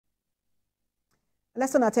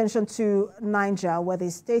Let's turn attention to Niger, where the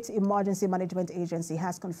State Emergency Management Agency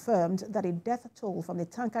has confirmed that a death toll from the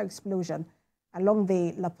tanker explosion along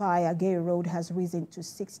the Lapai-Agaie road has risen to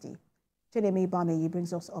 60. Lapai-Agaie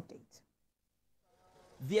brings us update.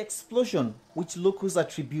 The explosion, which locals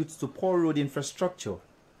attribute to poor road infrastructure,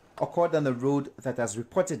 occurred on a road that has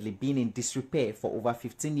reportedly been in disrepair for over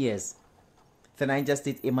 15 years. The Niger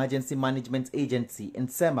State Emergency Management Agency,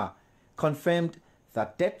 NEMA, confirmed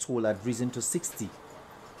that death toll had risen to 60.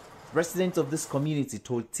 Residents of this community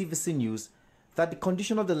told TVC News that the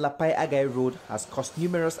condition of the Lapai-Agaie road has caused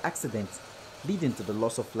numerous accidents, leading to the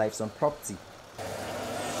loss of lives and property.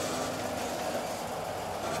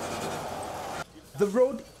 The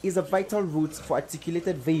road is a vital route for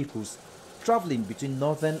articulated vehicles traveling between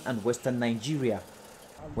northern and western Nigeria.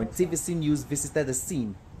 When TVC News visited the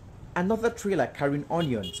scene, another trailer carrying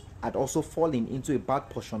onions had also fallen into a bad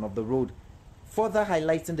portion of the road, further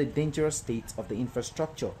highlighting the dangerous state of the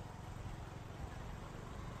infrastructure.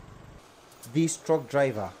 This truck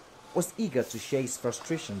driver was eager to share his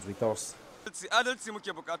frustrations with us. Please,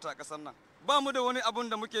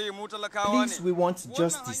 we want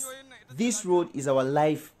justice. This road is our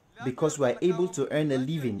life because we are able to earn a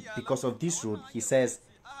living because of this road, he says.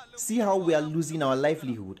 See how we are losing our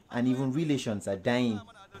livelihood and even relations are dying.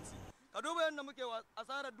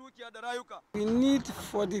 We need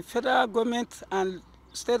for the federal government and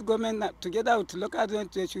state government together with local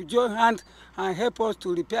government to join hands and help us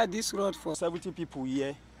to repair this road for 70 people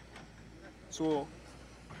here. So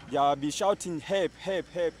they will be shouting help, help,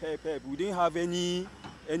 help, help, help. We didn't have any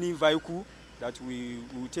vehicle that we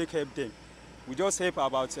will take help them. We just help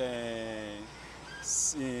about 8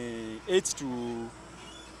 to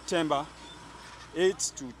 10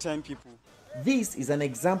 people. This is an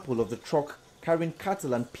example of the truck carrying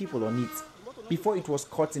cattle and people on it before it was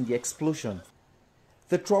caught in the explosion.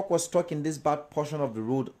 The truck was stuck in this bad portion of the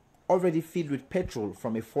road, already filled with petrol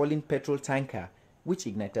from a falling petrol tanker, which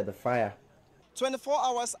ignited the fire. 24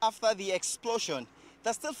 hours after the explosion,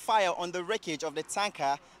 there's still fire on the wreckage of the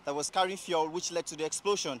tanker that was carrying fuel, which led to the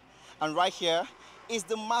explosion. And right here is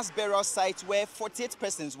the mass burial site where 48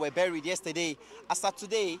 persons were buried yesterday. As of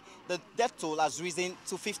today, the death toll has risen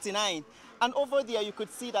to 59. And over there, you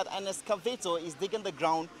could see that an excavator is digging the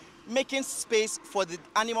ground, making space for the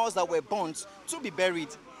animals that were burnt to be buried.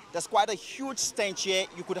 There's quite a huge stench here.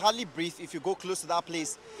 You could hardly breathe if you go close to that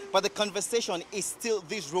place. But the conversation is still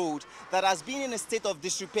this road that has been in a state of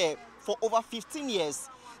disrepair for over 15 years.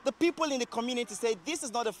 The people in the community say this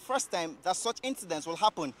is not the first time that such incidents will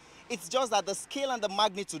happen. It's just that the scale and the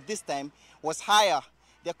magnitude this time was higher.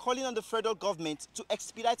 They're calling on the federal government to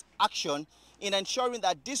expedite action in ensuring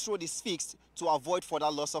that this road is fixed to avoid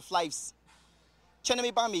further loss of lives.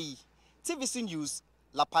 Lapai-Agaie, TVC News,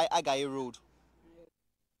 Lapai-Agaie Road.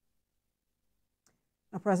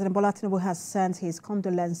 Now, President Bola Tinubu has sent his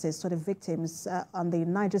condolences to the victims and the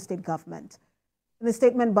Niger State government. In a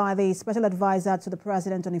statement by the Special Advisor to the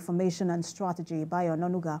President on Information and Strategy, Bayo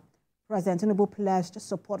Onanuga, President Tinubu pledged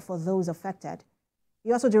support for those affected.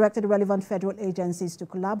 He also directed relevant federal agencies to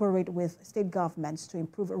collaborate with state governments to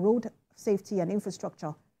improve road safety and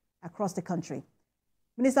infrastructure across the country.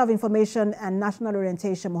 Minister of Information and National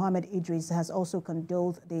Orientation, Mohammed Idris, has also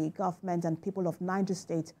condoled the government and people of Niger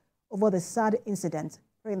State over the sad incident,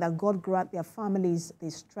 praying that God grant their families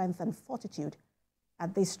the strength and fortitude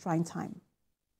at this trying time.